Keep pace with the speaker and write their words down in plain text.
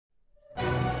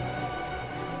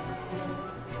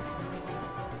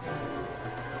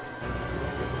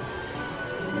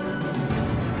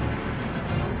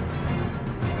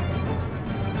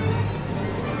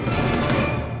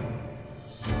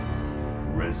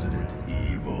Resident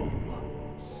Evil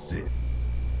 6.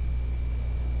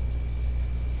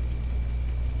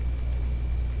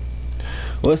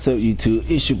 What's up, YouTube?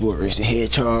 It's your boy Rich the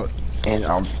Hedgehog, and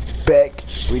I'm back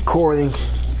recording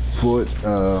for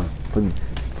the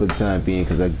time being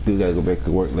because I do gotta go back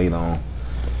to work later on.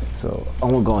 So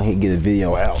I'm gonna go ahead and get a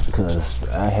video out because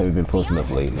I haven't been posting up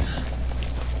lately.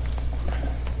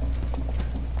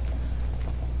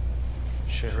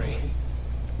 Sherry,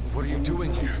 what are you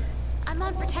doing here? I'm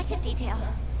on protective detail.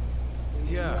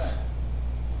 Yeah,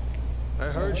 I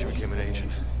heard you became an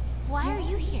agent. Why are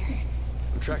you here?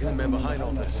 I'm tracking the man behind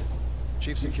all this.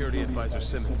 Chief Security Advisor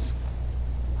Simmons.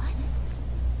 What?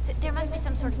 There must be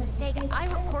some sort of mistake. I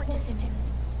report to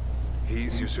Simmons.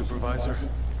 He's your supervisor?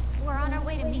 We're on our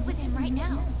way to meet with him right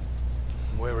now.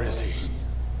 Where is he?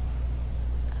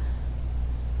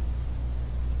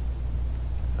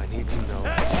 I need to know.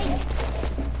 Jake!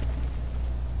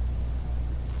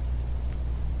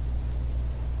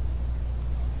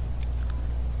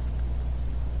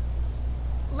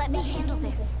 Let me handle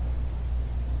this.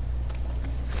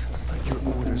 Your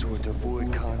orders were to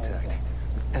avoid contact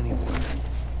with anyone.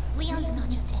 Leon's not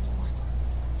just anyone.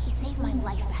 He saved my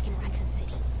life back in Raccoon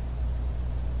City.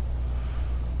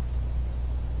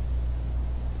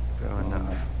 Fair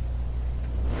enough.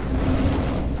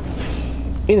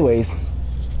 Anyways,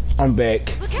 I'm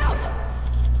back, Look out!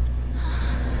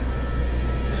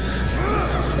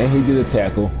 and he did a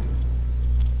tackle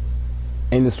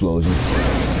and explosion.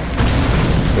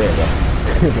 There we go.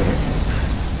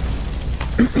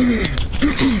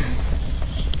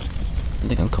 I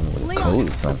think I'm coming with a code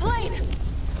or something.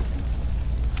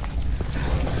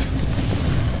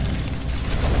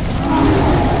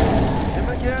 Him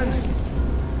again?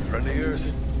 Friend of yours?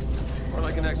 Or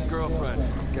like an ex-girlfriend?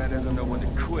 Guy doesn't know when to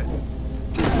quit.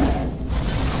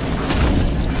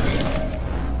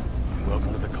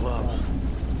 Welcome to the club.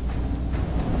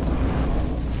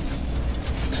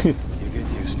 You get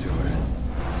used to it.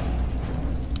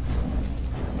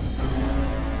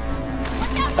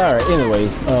 Alright,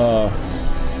 anyways,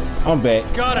 I'm back.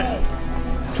 Got it!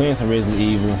 Playing some Resident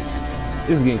Evil.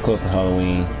 This is getting close to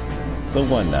Halloween, so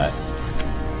why not?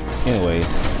 Anyways,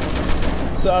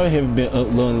 so I haven't been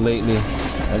uploading lately.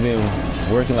 I've been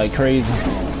working like crazy.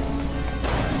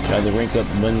 Trying to rank up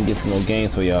the money and get some more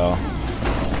games for y'all.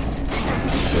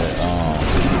 But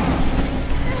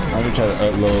I'm gonna try to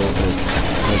upload this.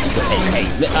 Hey,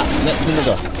 let me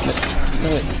go.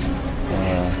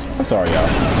 I'm sorry, y'all.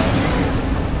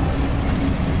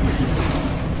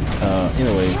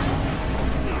 Anyway.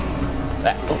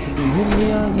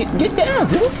 Get down,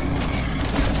 dude!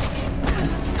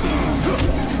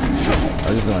 Oh,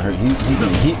 this is gonna hurt. He's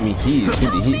gonna hit me. He is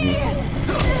going to hit me.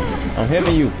 I'm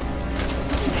helping you.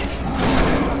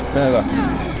 Let her go.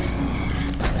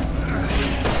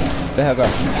 Let her go.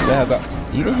 Let her go.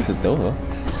 You didn't hit the door.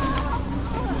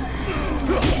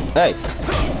 Hey!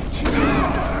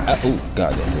 Oh,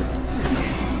 God, that hurt.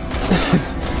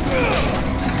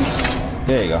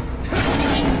 There you go.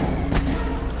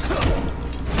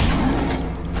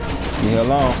 Leave her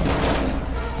alone.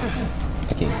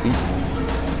 I can't see.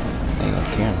 Ain't no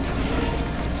camera.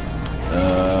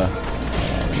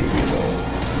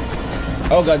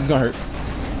 Oh God, it's gonna hurt.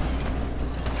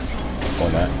 Or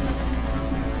not.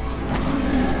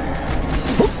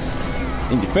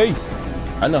 In your face.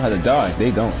 I know how to dodge.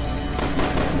 They don't.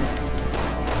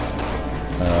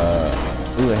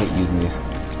 Ooh, I hate using this.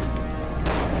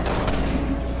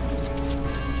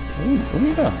 Where we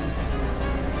go?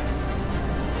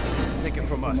 Take it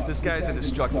from us. This guy's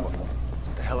indestructible. Let's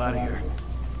get the hell out of here.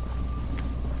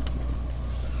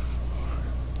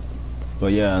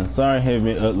 But yeah, I'm sorry I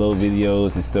haven't upload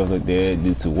videos and stuff like that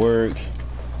due to work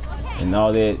and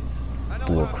all that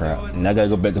bull crap. And I gotta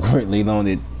go back to work later on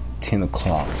at 10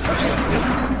 o'clock.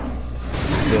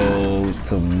 So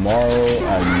tomorrow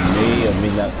I may or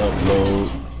may not upload,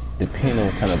 depending on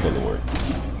what time I go to work.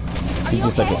 It's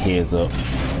just like a heads up.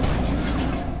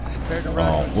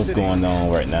 What's going on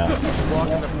right now.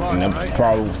 And I'm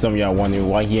probably some of y'all wondering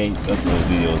why he ain't uploading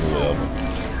videos or whatever.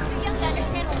 Too young to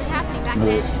understand what was happening back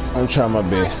then. I'm trying my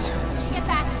best. Get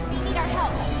back. We need our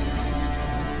help.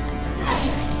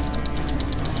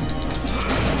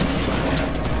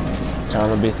 Trying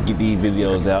my best to get these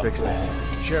videos out. Fix this.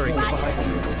 Sherry, get behind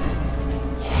you.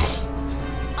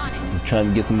 On it. I'm trying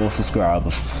to get some more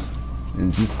subscribers.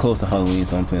 And it's close to Halloween,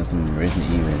 so I'm playing some Resident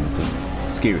Evil and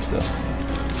some scary stuff.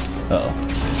 Uh-oh.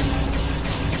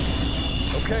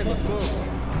 Okay, let's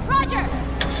move. Roger!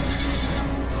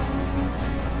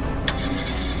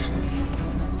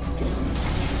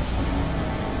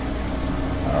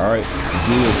 Alright, let's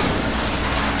do this.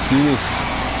 Let's do this.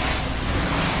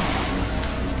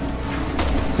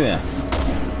 Sit down.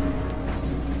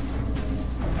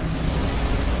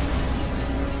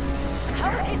 How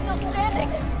is he still standing?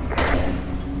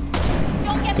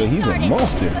 Don't get Cause me he's started. a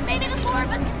monster. But maybe the four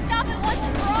of us can stop it once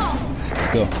and for all.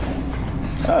 Go.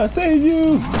 I save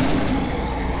you.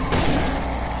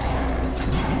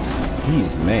 He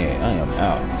is mad. I am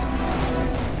out.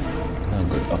 Oh,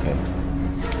 good. Okay.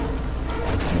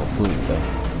 Some more bullets though.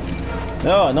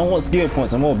 No, I don't want skill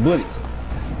points. I want bullets.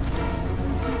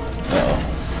 Uh-oh.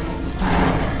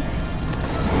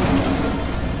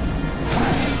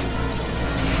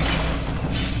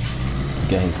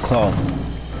 Got his claws.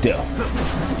 Death.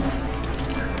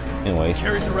 Anyways.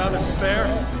 Carries around a spare.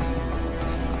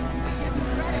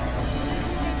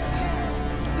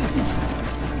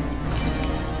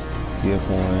 Skill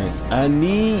points. I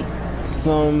need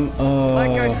some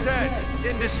Like I said,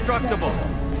 indestructible.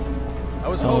 I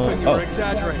was hoping you were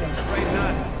exaggerating. Afraid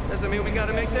not. Doesn't mean we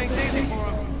gotta make things easy for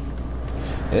him.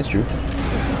 That's true.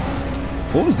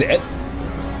 What was that?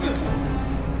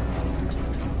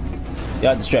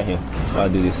 Y'all distract him. I'll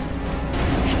do this.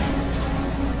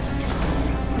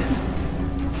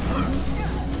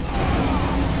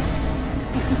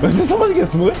 Did somebody get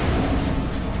smushed?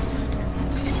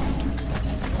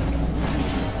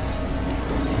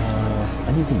 I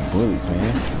need some bullets,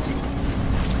 man.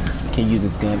 Can't use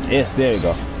this gun. Yes, there we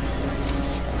go.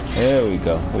 There we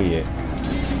go. Where you at?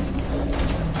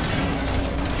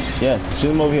 Yeah,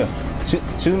 shoot him over here.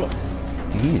 Shoot him.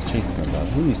 He is chasing somebody.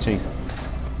 Who is chasing?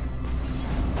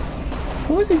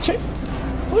 Who is he chasing?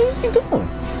 What is he doing?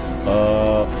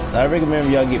 I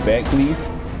recommend y'all get back, please.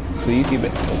 Please get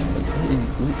back.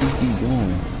 What is he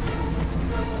doing?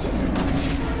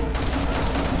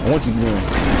 I want you doing.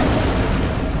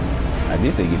 I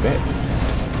did say get back.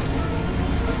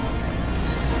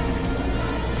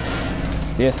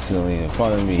 Yes, Selena,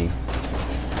 follow me.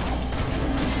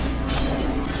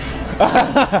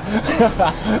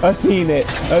 I seen that.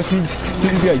 I seen he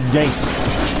just got yanked.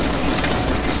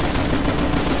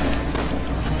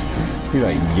 He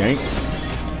like yanked.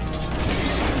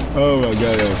 Oh my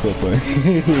god, that was so funny.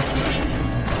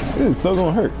 This is so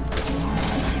gonna hurt.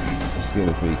 Let's get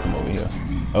before you come over here.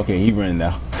 Okay, he running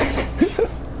now.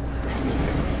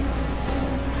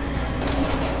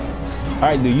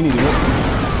 Alright, dude, you need to run.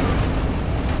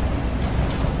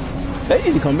 They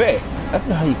need to come back. That's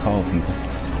not how you call people.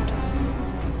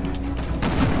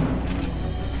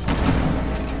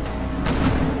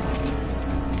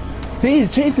 He's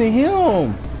chasing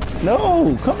him.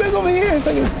 No, come back over here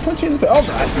so I can punch you in the face. Oh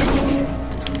god.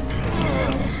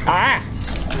 Ah!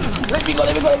 Let me go,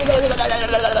 let me go, let me go, let me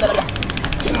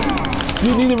go.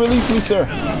 You need to release me, sir.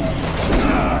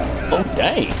 Oh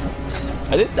dang.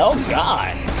 I didn't, oh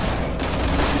god.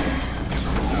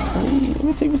 Let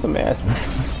me take me some aspirin.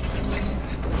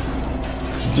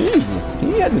 Jesus,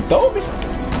 he had to throw me.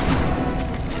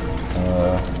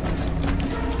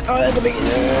 Oh, that's a big.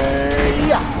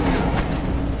 Yeah.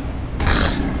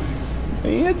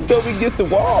 He had to throw me against the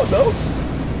wall, though.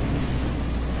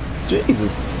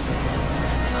 Jesus.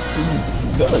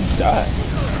 He's gonna die.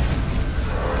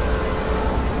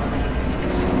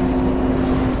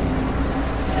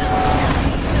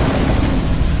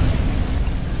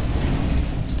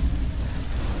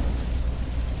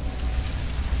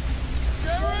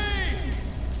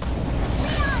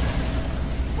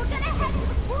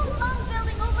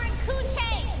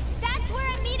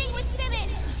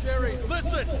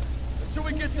 Until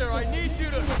we get there, I need you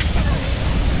to... Are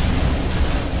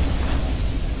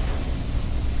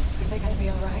they gonna be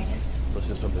alright? Let's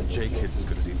just hope that Jake kid's as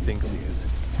good as he thinks he is.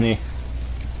 Yeah.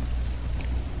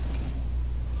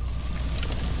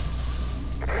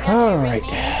 Alright.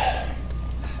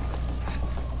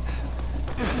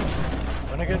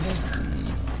 Hunnigan?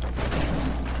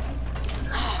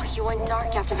 Oh, you went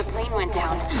dark after the plane went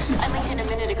down. I linked in a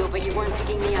minute ago, but you weren't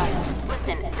picking me up.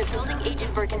 Listen, the building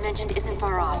Agent Birkin mentioned isn't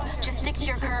far off. Just stick to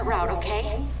your current route,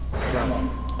 okay?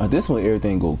 Oh, this one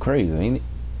everything go crazy, ain't it?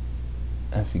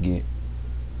 I forget.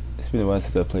 It's been a while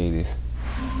since I played this.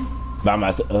 By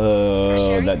myself.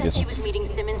 Sherry Not said this she one. was meeting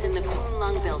Simmons in the Kuhn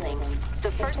Lung building. The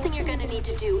first thing you're gonna need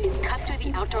to do is cut through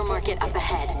the outdoor market up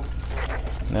ahead.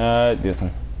 Not this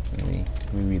one. Let me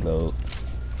reload.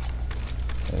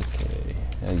 Okay,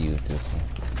 I'll use this one.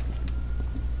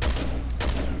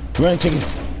 Run, chickens!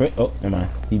 Right. Oh, never mind.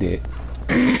 He dead.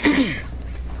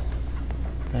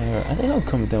 I think I'm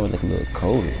coming down with like a little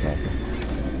cold or something.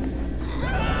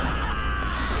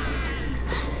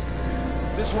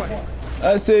 This way.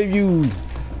 I save you,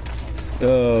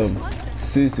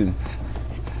 citizen.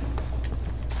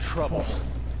 Trouble.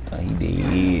 He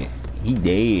dead. He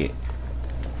dead.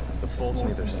 The bolts on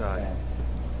either side.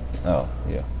 Oh,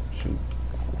 yeah. Shoot.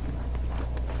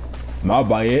 I'll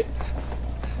buy it.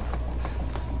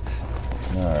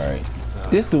 Alright.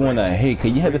 This the one I hate,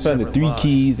 cause you have to find the 3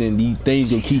 keys and these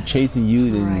things will keep chasing you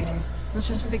and Right. Let's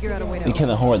just figure out a way to. it's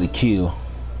kinda hard to kill.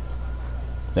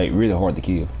 Like really hard to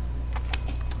kill.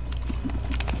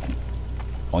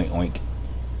 Oink oink.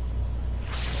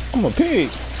 I'm a pig.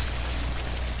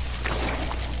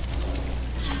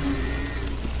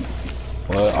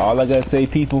 Well, all I gotta say,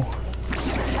 people,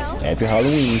 happy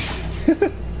Halloween.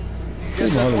 Happy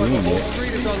Halloween, The whole man.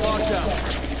 street is on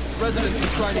lockdown. Residents are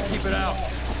trying to keep it out.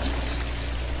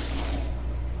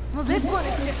 Well, this one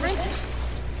is different.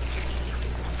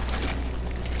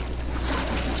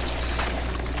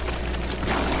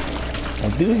 I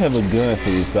do have a gun for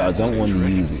this, but I don't want to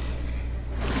use it.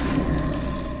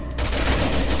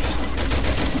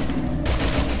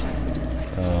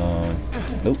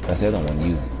 Nope, I said I don't want to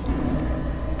use it.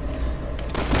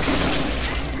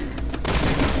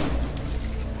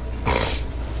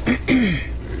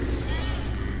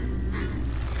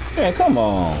 Man, come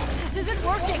on. This isn't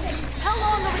working. How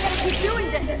long are we gonna keep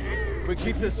doing this? If we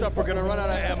keep this up, we're gonna run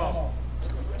out of ammo.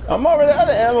 I'm already out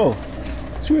of ammo.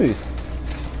 Screw this.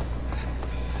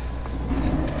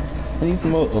 I need some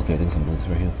more. Okay, there's some bullets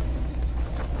right here.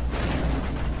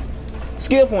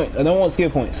 Skill points. I don't want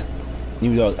skill points.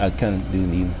 Even though I kind of do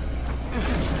need them.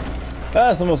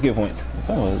 Ah, some more skill points.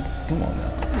 Come on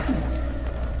now.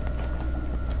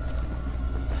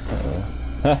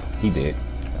 Huh, he dead.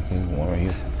 Okay, there's one right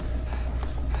here.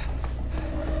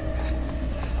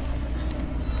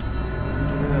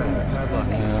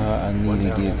 I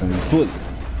need to get some bullets.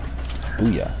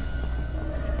 Booyah.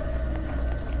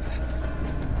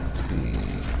 Let's see.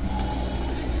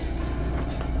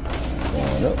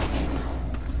 Going up.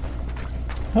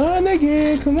 Hi,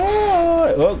 nigga, come on.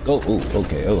 Oh,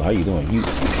 okay. Oh, how you doing? You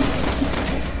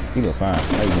look fine.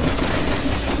 How you doing?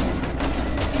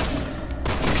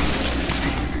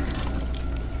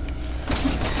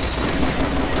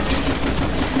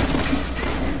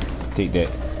 Take that.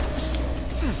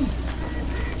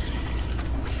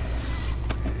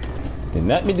 Did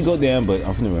not mean to go down, but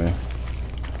I'm finna run.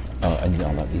 Oh, I need to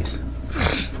unlock this.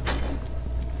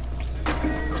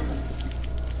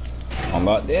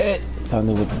 Unlock that. So I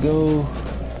know where to go.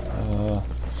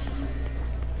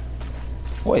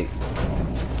 Wait.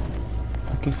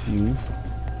 I'm confused.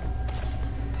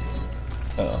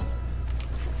 Uh-oh.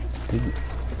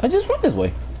 I just went this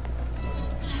way.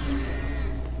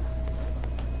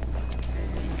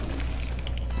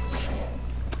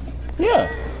 Yeah,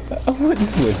 I went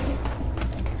this way.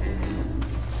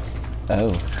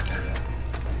 Oh.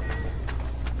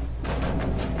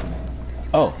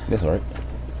 Oh, that's right.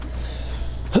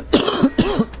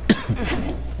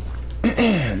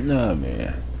 Nah,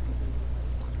 man.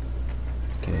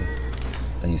 Okay.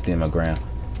 I need to stand my ground.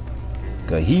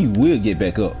 Cause he will get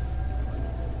back up.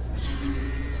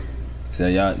 So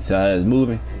y'all see how it's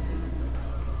moving?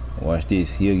 Watch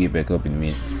this. He'll get back up in a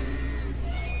minute.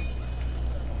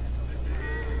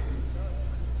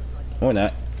 Or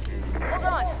not. Hold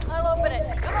on, I'll open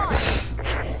it. Come on.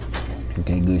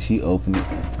 Okay, good. She opened it.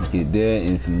 Get there,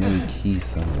 and it's another key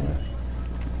somewhere.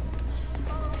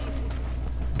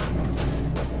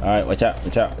 Alright, watch out,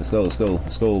 watch out. Let's go, let's go,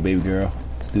 let's go, baby girl.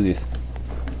 Let's do this.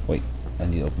 Wait, I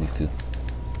need to open these too.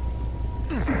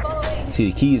 Follow me. See,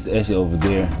 the key is actually over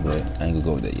there, but I ain't gonna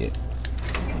go over there yet.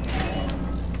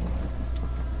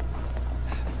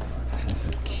 There's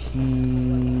a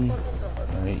key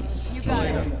right You got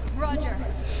here. it. Roger.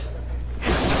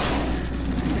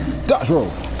 Dodge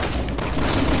roll.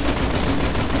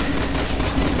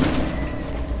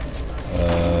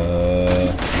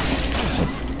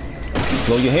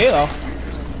 Blow your head off,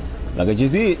 like I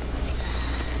just did.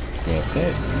 That's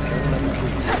it.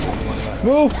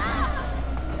 Move.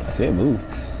 I said move.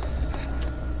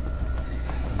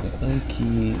 The other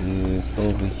key is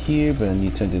over here, but I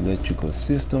need to turn the electrical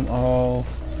system off,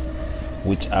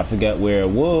 which I forgot where it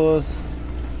was.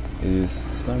 It is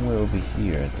somewhere over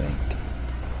here, I think.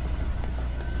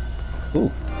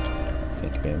 Ooh,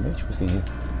 thank you very much. What's in here?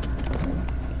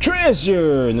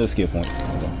 Treasure! No skill points.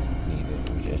 Hold on. Need that.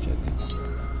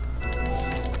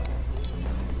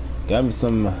 Got me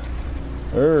some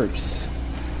herbs.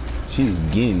 She's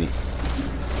getting it.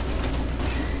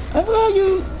 I forgot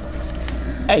you.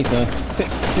 Hey, son. Sit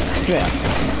down.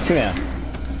 Sit down.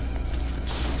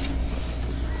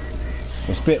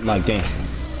 Respect my gangster.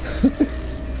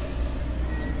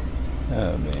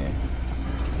 Oh, man.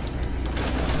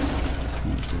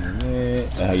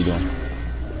 How you doing?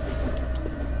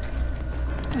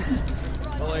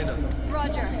 Elena.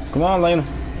 Roger. Come on, Lena.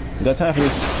 We got time for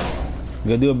this. We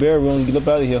gotta do a barrel roll and get up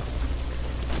out of here.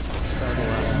 Found the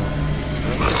last one.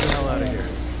 Let's get the hell out of here.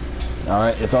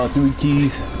 Alright, it's all 3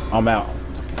 keys. I'm out.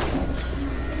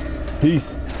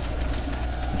 Peace.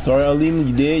 I'm sorry, Alina.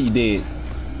 You dead? You dead.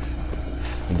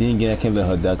 And then again, I can't let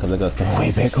her die because I got to start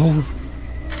way back over.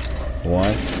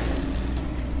 1,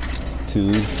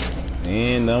 2,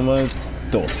 and number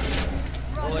 2.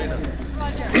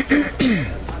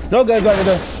 No, guys, right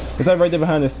there. It's right there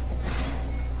behind us.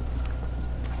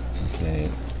 Okay,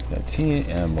 got 10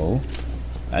 ammo.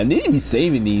 I need to be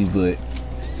saving these, but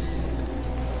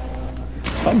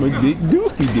I'm a big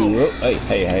doofy dude.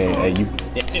 Hey, you.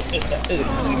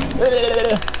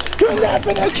 You're not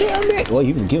gonna kill me. Well,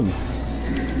 you can kill me.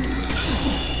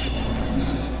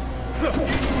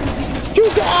 You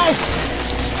die!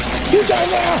 You die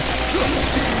now!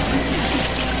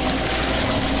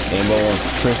 Anybody want to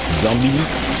press zombie?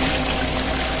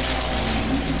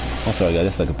 I'm sorry, guys.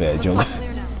 That's like a bad joke.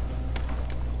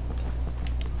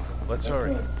 Let's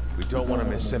hurry. We don't want to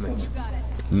miss Simmons.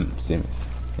 Simmons.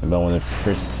 Anybody want to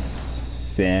press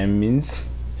Simmons?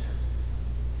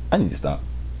 I need to stop.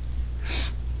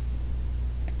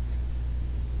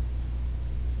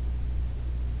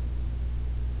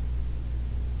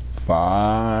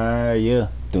 Fire.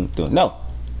 No.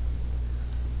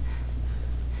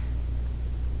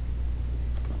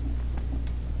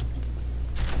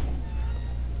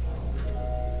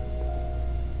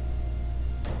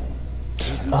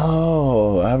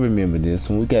 Oh, I remember this.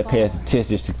 When we got past the test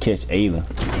just to catch Ayla.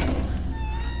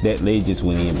 That lady just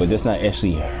went in, but that's not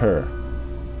actually her.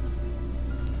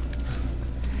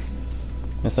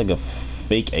 That's like a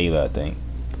fake Ayla, I think.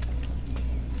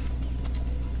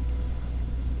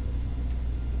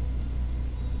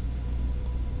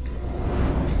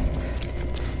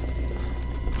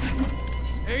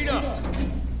 Ada!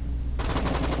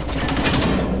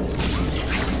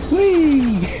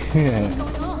 Whee!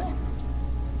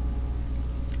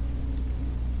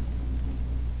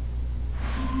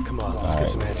 Come on, let's get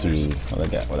some answers.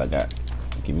 What I got.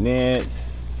 Give me that.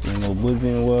 Ain't no woods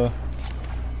anywhere.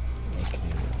 Okay,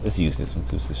 let's use this one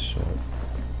since it's short.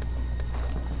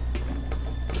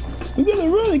 We gotta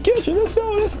run and catch her. Let's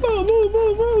go.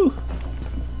 Move.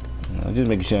 I'm just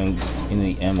making sure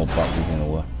any ammo boxes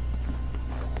anywhere.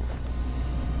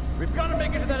 We've got to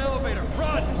make it to that elevator.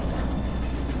 Run!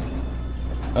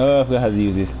 I forgot how to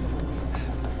use this.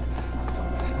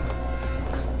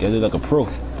 Gotta do like a pro.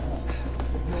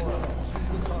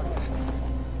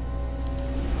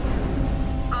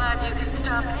 Glad you can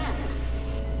stop in.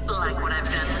 Like what I've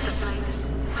done with the place.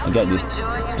 I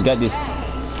got this.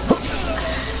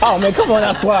 Oh man, come on,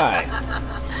 now slide.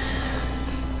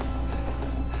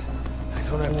 I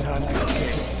don't have time for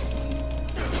games.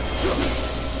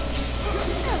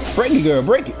 Break it, girl,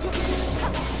 break it.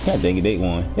 God dang it, they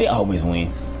won. They always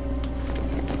win.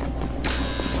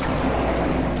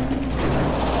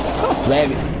 Oh,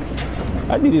 flabby.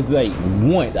 I did this like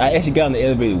once. I actually got on the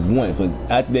elevator once, but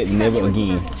after that, never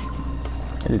again. I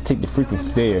had to take the freaking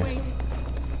stairs.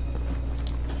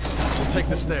 We'll take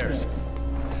the stairs.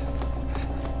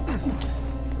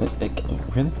 Really?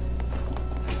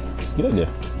 Get up there.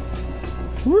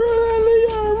 Run,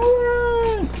 Leon,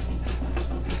 run!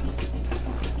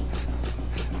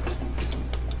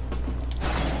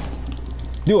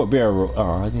 Do a barrel roll.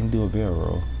 Oh, I didn't do a barrel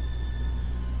roll.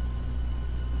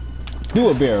 Do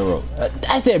a barrel roll.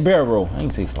 I said barrel roll. I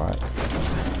didn't say slide.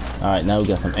 Alright, now we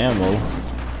got some ammo,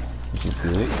 which is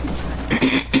good.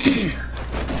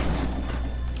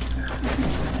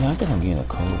 Yeah, I think I'm getting a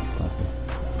cold or something.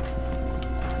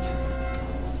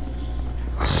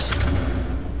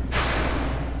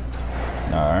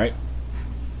 Alright.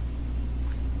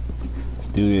 Let's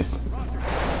do this.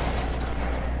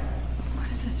 What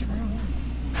is this room?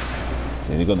 So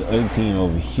they got the other team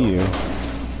over here.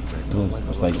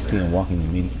 It's like seeing them walking in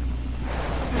the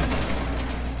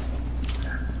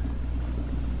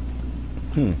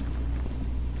middle.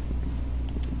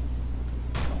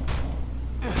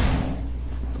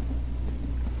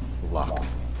 Locked.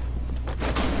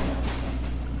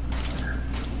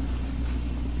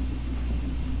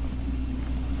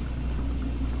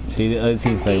 See, the other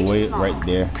team's like way right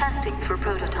there. Testing for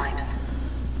prototypes.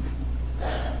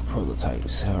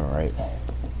 Prototypes, alright.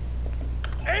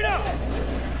 Ada!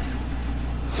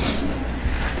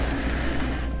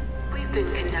 We've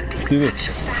been conducting Let's do this. such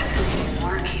fascinating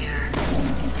work here.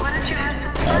 Why don't you have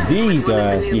some Now fun these with one of the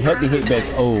guys, new you have to hit back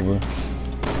prototypes? over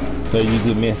so you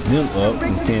can mess them up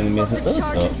instead of messing us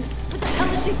up. What the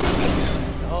hell is she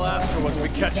thinking? I'll ask her once we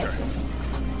catch her.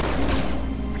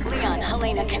 Leon,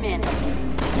 Helena, come in.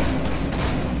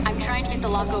 I'm trying to get the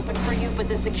lock open for you, but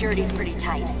the security's pretty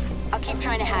tight. I'll keep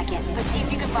trying to hack it, but see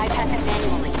if you can bypass it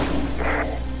manually.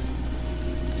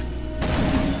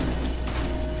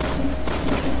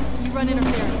 You run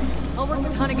interference. I'll work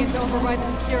with Hunnigan to override the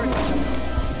security.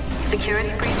 Security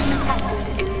breach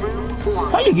detected in room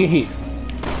 1. How you get hit?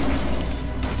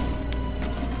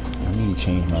 I need to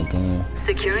change my gun.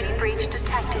 Security breach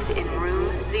detected in room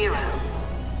 0.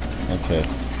 Okay.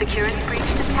 Security breach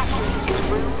detected in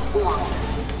room 1.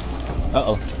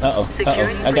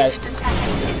 Security I got breach it.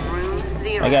 detected in room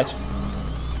 0. I got you.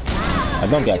 I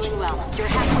don't got Doing you. well. You're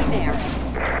halfway there.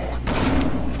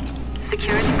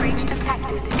 Security breach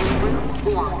detected in room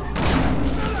 1.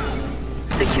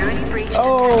 Security breach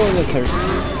Oh, that detected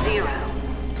hurt. in room 0.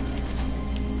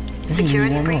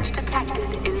 Security breach detected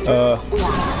in room 1.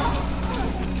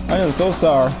 I am so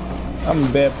sorry. I'm a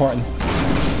bad partner.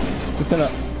 It's kinda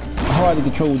hard to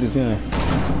control this gun.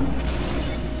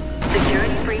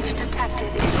 Security breach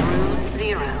detected in room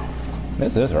 0.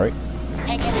 That's right.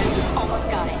 Hang in there, you almost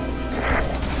got it.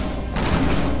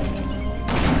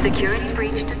 Security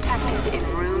breach detected in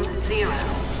room 0.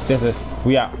 That's it.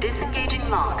 We out. Disengaging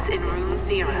locks in room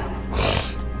 0.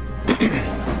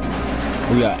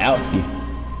 We are outski.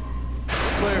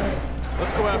 Clear.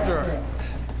 Let's go after her.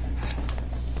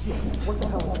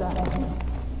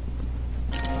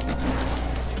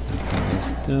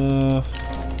 Stuff.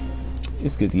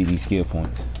 It's good to get these skill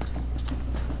points.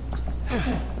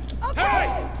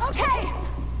 Okay! Okay!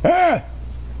 Ah!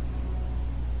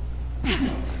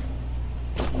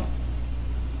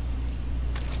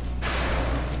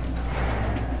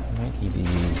 Might need to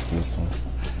use this one.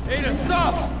 Ada,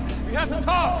 stop! We have to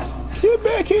talk! Get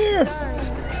back here! Sorry.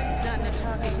 Not in a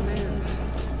talking mood.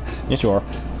 Yes, you are.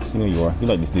 You know you are. You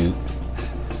like this dude.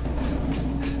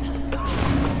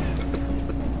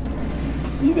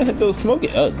 You gonna hit those smoking?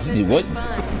 What?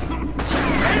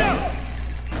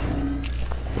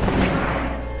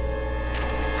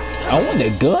 I want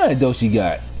that gun though she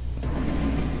got.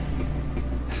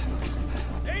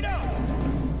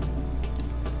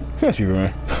 Here she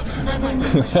run. That one's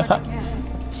like hard to get.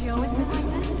 She always been like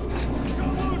this?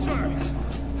 Don't lose her!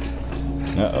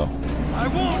 Uh-oh. I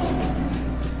won't!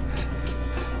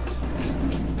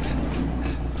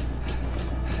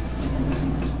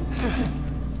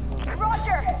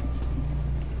 Roger!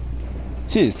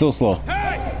 She is so slow.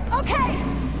 Hey! Okay!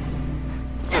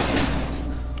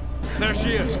 There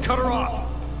she is. Cut her off.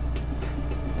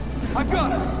 I've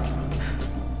got her.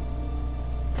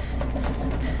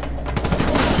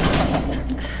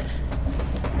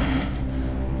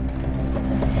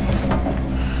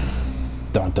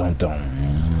 Dun dun dun.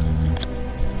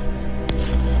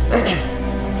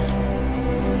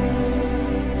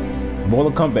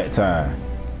 Mortal Kombat time.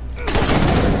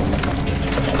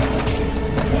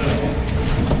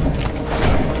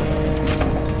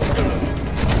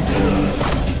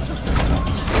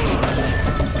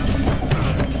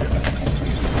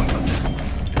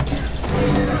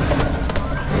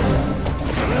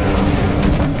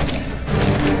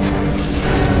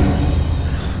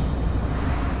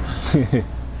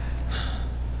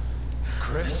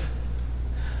 Chris?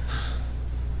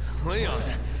 Leon?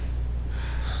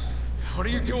 What are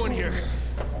you doing here?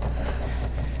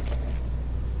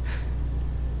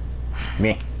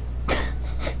 Me.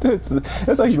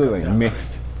 That's how you look like me.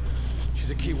 Chris.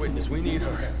 She's a key witness. We need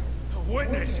her. A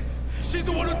witness! She's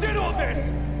the one who did all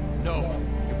this! No,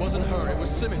 it wasn't her. It was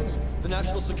Simmons, the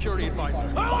national security advisor.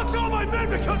 I lost all my men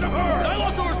because of her! I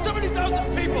lost over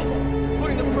 70,000 people,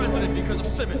 including the president, because of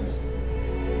Simmons.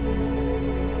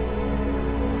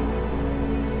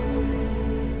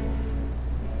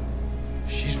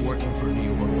 She's working for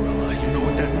New Umbrella. You know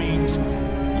what that means?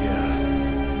 Yeah,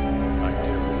 I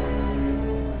do.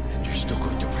 And you're still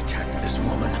going to protect this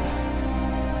woman?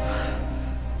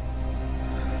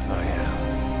 I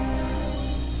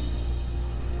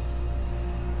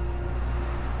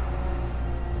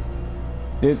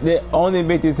am. They only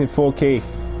make this in 4K,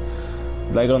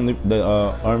 like on the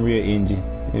Unreal Engine.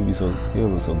 It'll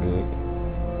look so good.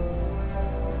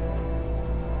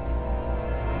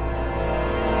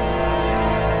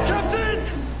 Captain!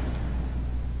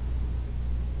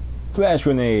 Flash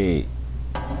grenade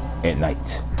at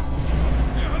night.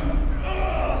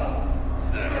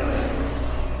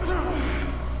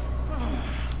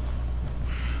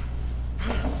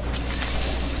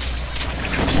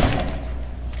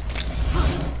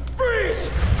 Freeze!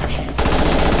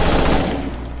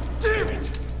 Damn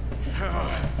it!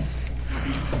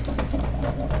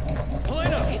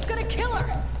 Elena! He's gonna kill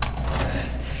her!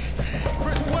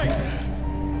 Chris, wait!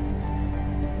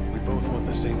 We both want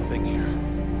the same thing here.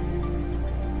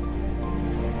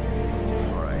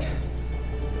 All right.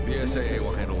 BSAA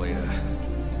will handle Ada.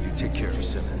 You take care of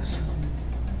Simmons.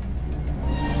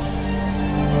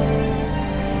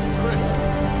 Chris!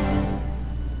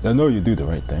 I know you do the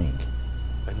right thing.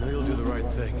 I know you'll do the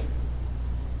right thing.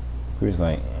 Chris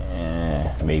like,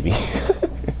 maybe.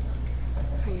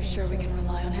 Are you sure we can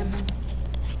rely on him?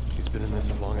 He's been in this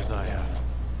as long as I have.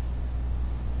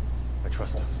 I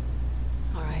trust him.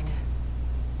 All right.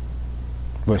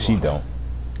 But Come she on. don't.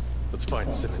 Let's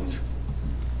find Simmons.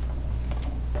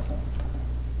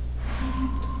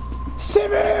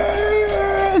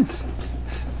 Simmons!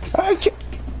 I kill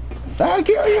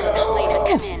Later, you!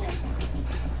 come in.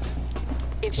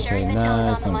 If Sherry's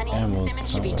intel is on the money, ammo Simmons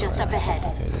should be just up somewhere. ahead.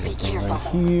 Okay, Be there's one careful.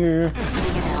 right here. Dig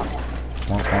it out.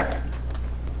 Wonk, wonk.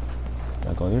 Can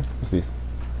I go here? What's this?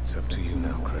 It's up to you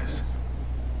now, Chris.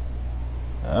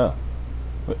 Oh.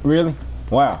 Really?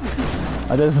 Wow.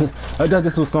 I thought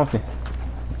this was something.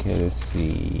 Okay, let's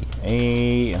see.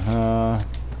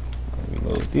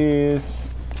 Reload this.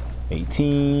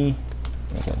 18.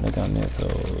 I got nothing on that, so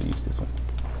use this one.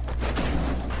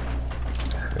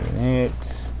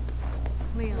 Bayonet.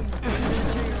 Leon, are you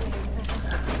sure you're okay with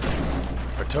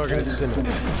this? Our target is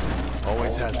Simmons.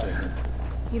 Always has been.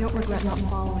 You don't regret not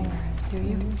following her, do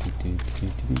you?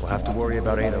 We'll have to worry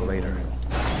about Ada later.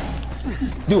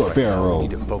 Do a barrel now we roll.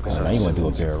 need to focus on I ain't gonna do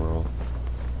a Simmons. barrel roll.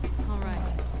 All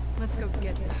right. Let's go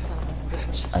get this son of a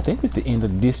bitch. I think it's the end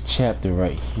of this chapter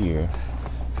right here.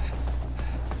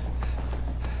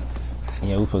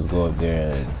 Yeah, we're supposed to go up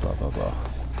there and blah blah blah.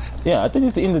 Yeah, I think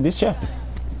it's the end of this chapter.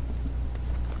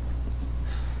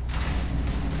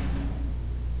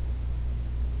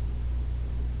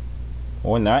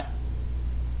 Or not.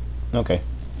 Okay.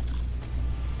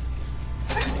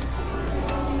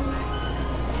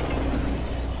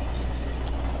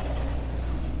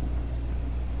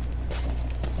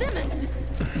 Simmons!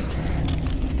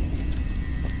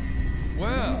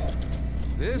 Well,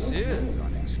 this is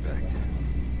unexpected.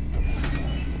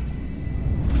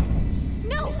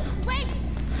 No, wait!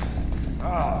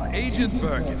 Ah, Agent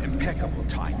Birkin, impeccable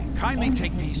timing. Kindly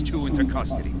take these two into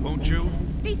custody, won't you?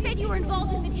 They said you were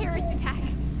involved in the terrorist attack.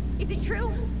 Is it true?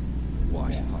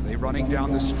 What, are they running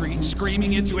down the street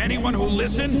screaming into anyone who'll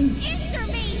listen? Answer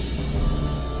me!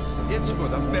 It's for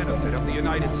the benefit of the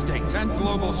United States and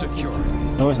global security.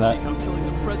 No, it's not. See how killing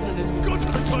the president is good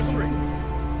for the country.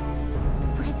 The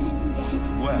president's dead.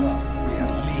 Well, we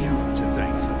have Leon to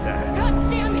thank for that. God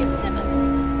damn you,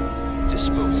 Simmons!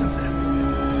 Dispose of them.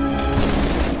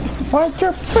 Watch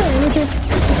your baby.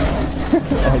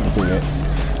 I had to say that.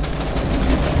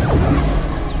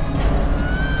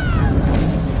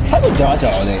 How did dodge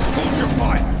all that? Hold your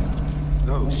fire.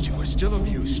 Those two are still of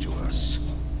use to us.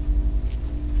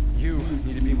 You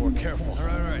need to be more careful.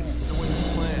 All right. So what's the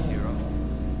plan, hero?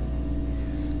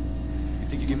 You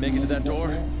think you can make it to that door?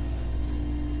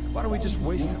 Why don't we just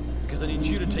waste him? Because I need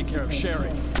you to take care of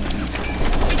Sherry.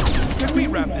 Can we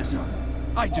wrap this up?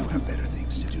 I do have better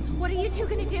things to do. What are you two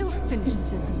gonna do? Finish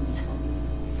Simmons.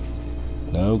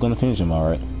 No, we're gonna finish him,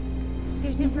 alright.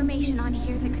 There's information on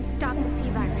here that could stop the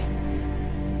C-virus.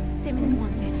 Simmons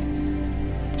wants it.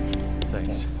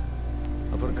 Thanks.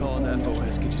 I'll put a call on the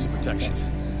FOS, get you some protection.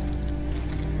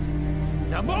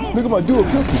 Now move! Look at my dual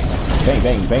pistols. Bang,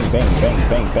 bang, bang, bang, bang,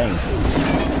 bang, bang.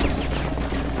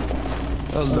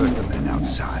 Alert the men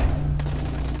outside.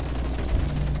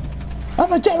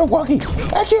 I'm a Jabberwocky!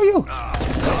 I kill you!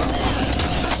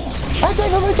 I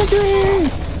take over the tree!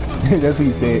 That's what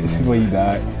he said before he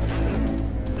died.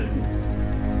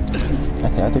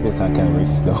 Okay, I think that sounds kind of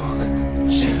racist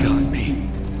though. She got me.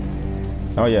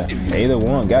 Oh yeah, Ada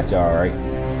won, got you alright.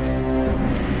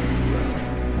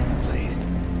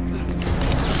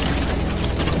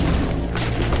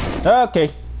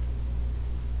 Okay.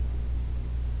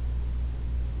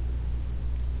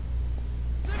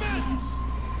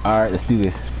 Alright, let's do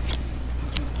this.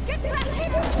 Get back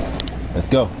here! Let's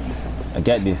go. I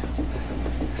got this.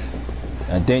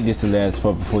 I think this is the last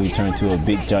part before you turn into a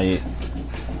big giant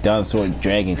dinosaur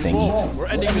dragon thingy. Whoa, we're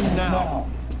ending this now.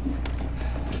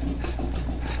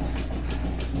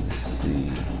 Let's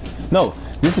see. No,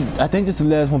 this is, I think this is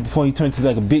the last one before you turn into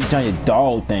like a big giant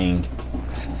dog thing.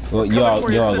 Well, y'all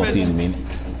gonna see in a minute.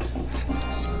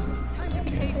 Time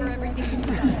to pay for everything you've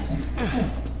done.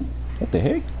 What the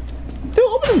heck? Dude,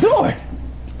 open the door!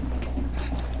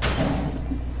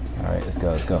 Alright, let's go,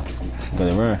 let's go.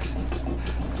 Gotta run.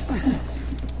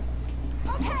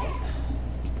 Okay!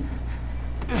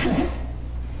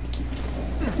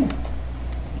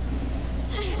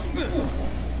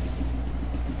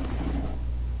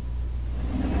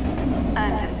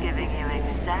 I'm just giving you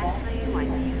exactly what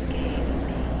you gave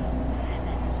me,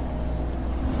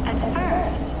 Simmons. At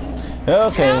first,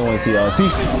 Okay, I don't wanna see y'all. See,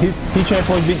 he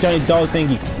transformed big giant dog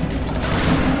thingy.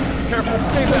 Careful,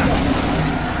 stay back.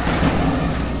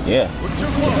 Yeah. We're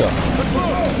too close. Let's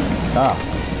move. Nah,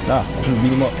 I'm gonna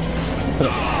beat him up.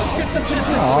 Let's get some distance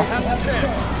so we have a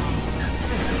chance.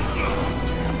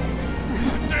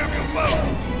 Damn you both!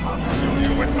 I'll show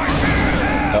you with my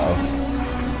hands! Uh-oh.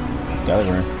 Gotta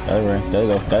run.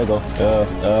 Gotta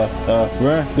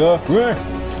go. Run.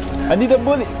 I need the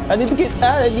bullets. I need to get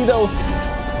out. I need those.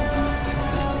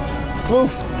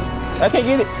 Move. I can't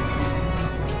get it.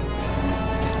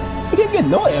 I can't get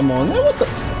no ammo on there. What the?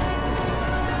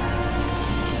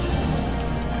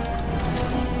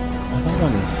 I don't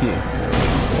want to hit her.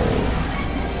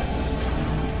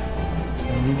 So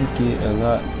I need to get a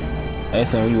lot.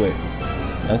 Excellent. Where you at?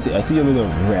 I see a little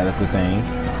radical thing.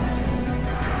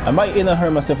 I might end up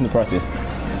hurting myself in the process,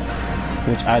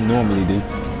 which I normally do.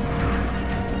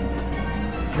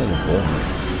 Look at that.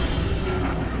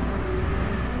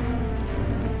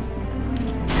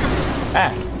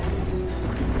 Ah!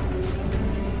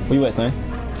 Where you at, son?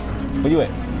 Where you at?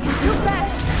 Too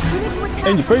fast. We need to attack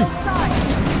In your from face. both sides.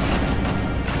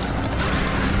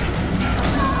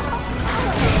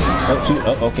 Oh, shoot.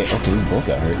 Oh, okay, we both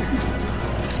got hurt.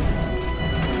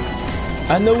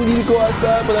 I know we need to go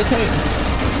outside, but I can't.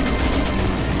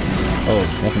 Oh,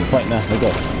 nothing to fight now. Let's go.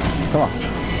 Come on.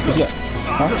 What you got?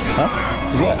 Huh?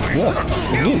 What you got? What?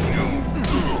 Let's get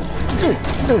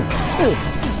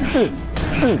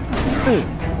it.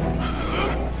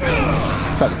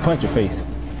 Try to punch your face.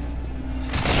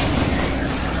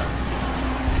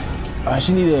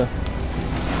 She need a.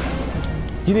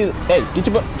 You need. Hey, get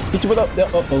your butt up. There.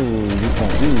 Oh, this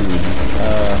one.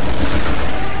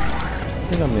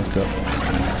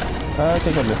 I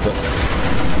think I messed up.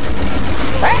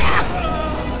 Ah!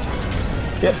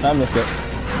 Yep, I messed up.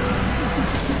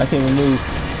 I can't even move.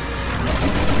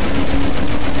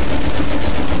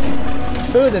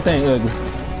 Oh, that thing ugly.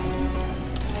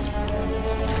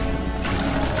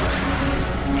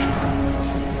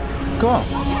 Come on.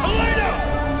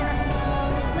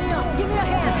 Leon, give me a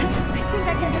hand. I think I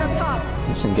can get up top.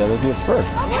 You should get up here first.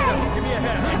 Okay. Give me a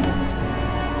hand.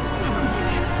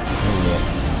 Oh,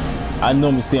 yeah. I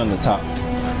normally stay on the top,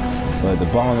 but the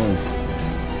bottom is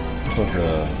supposed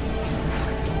to.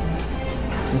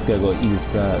 This gotta go either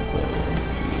side, so let's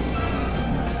see.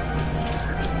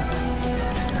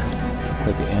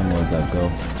 Put the ammo as I go.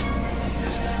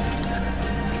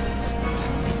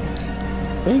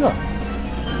 Where you go?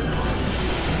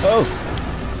 Oh!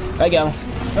 I got him!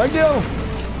 I got him!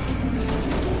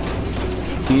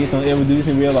 Kids don't ever do this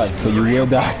in real life, but you will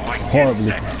die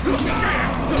horribly.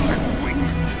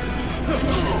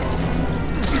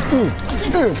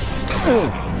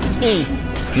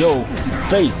 Yo,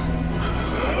 face!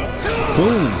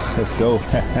 Boom! Let's go! Oh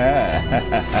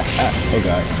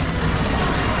god.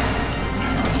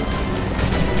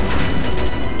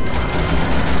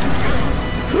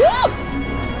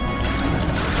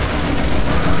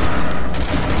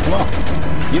 Come on!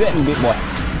 Get at me, big boy!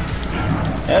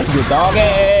 That's good, doggy!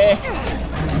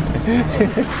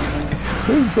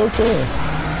 This is so fun!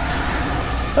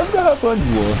 I forgot how fun this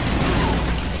was.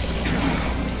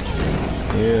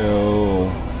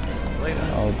 Ew.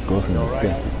 Oh, gross and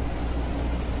disgusting.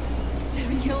 Did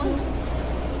we kill him?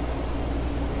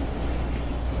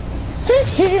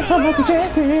 Here, I'm Michael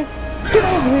Jackson. Get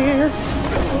over here.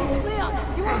 Leon,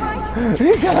 you alright? You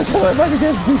gotta kill it, Michael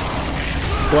Jackson.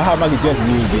 Well, how Michael Jackson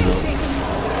would be though?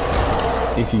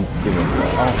 If you give it.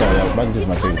 I'm sorry, y'all. Michael Jackson's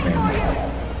my favorite singer.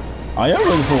 I am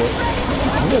looking for it.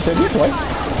 I'm gonna take this way.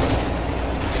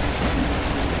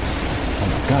 Oh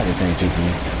my god, this thing chasing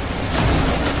me.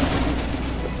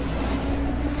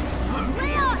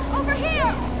 Leon, over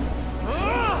here!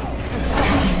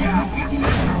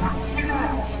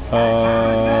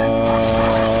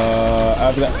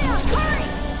 I forgot.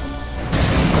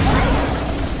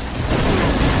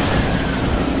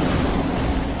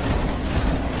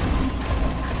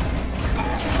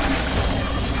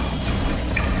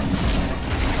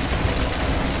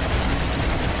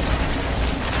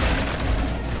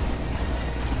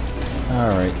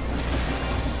 Alright.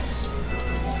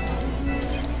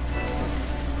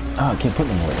 Oh, I can't put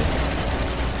them away.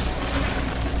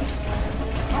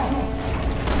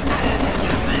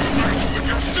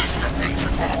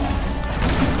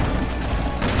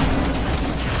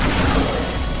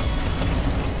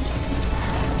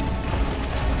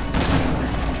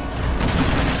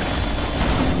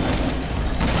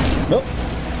 Nope.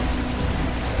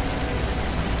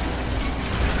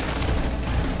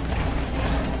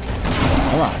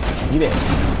 Come on, get in.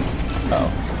 Uh-oh.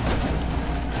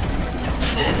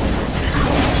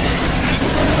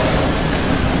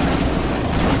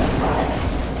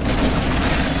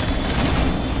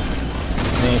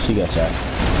 Man, she got shot.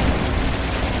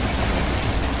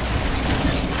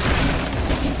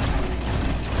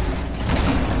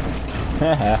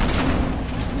 Haha.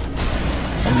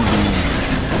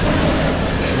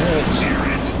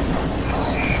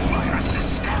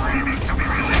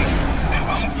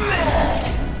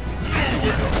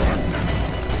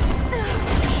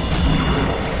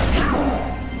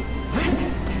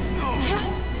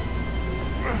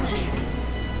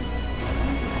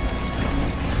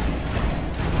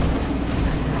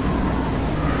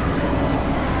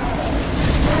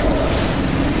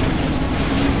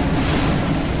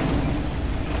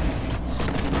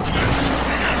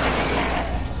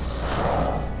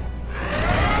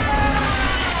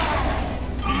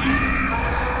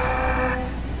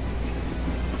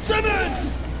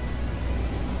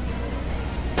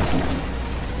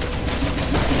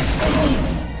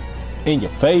 In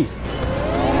your face.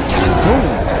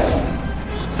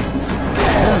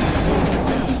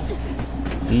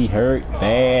 He hurt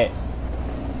bad.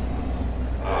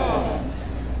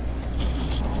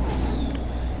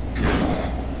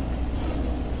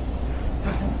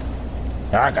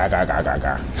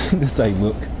 That's how you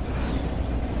look.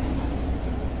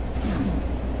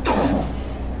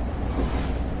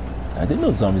 I didn't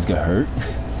know zombies got hurt.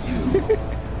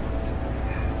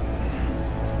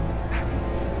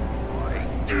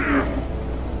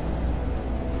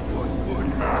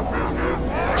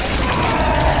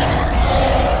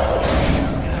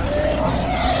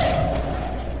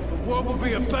 The world will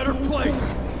be a better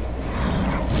place.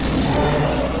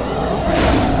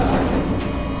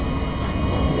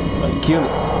 Like, kill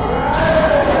it.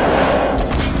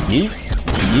 Yeet.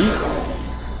 Yeet.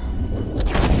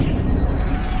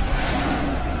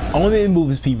 Only in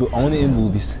movies, people. Only in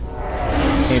movies.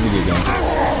 And video games.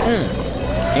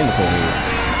 And the phone here.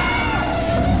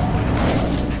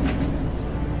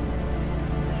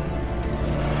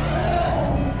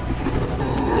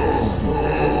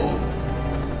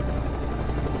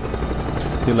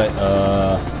 They're like,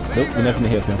 nope, we're not gonna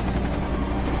help him.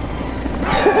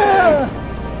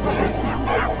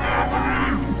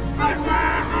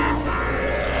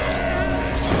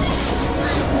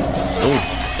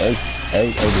 Oh,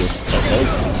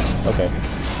 okay.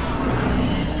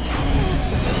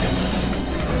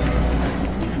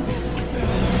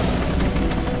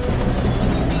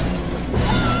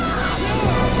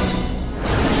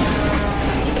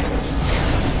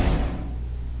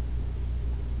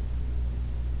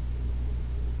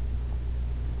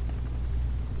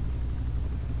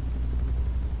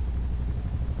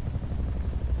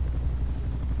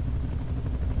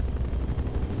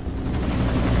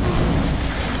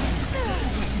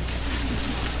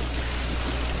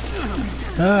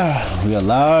 Ah, we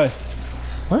alive.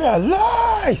 We're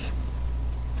alive.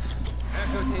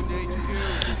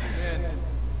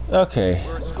 Okay,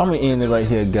 I'm gonna end it right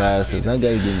here, guys, because I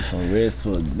gotta get me some rest for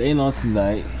later on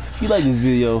tonight. If you like this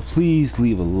video, please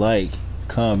leave a like,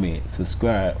 comment,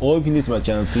 subscribe, or if you're new to my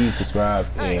channel, please subscribe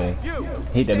and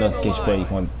hit that notification bell if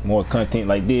you want more content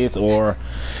like this or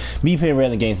me playing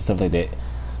random games and stuff like that.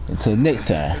 Until next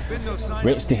time,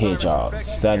 Rex the Hedgehog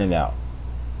signing out.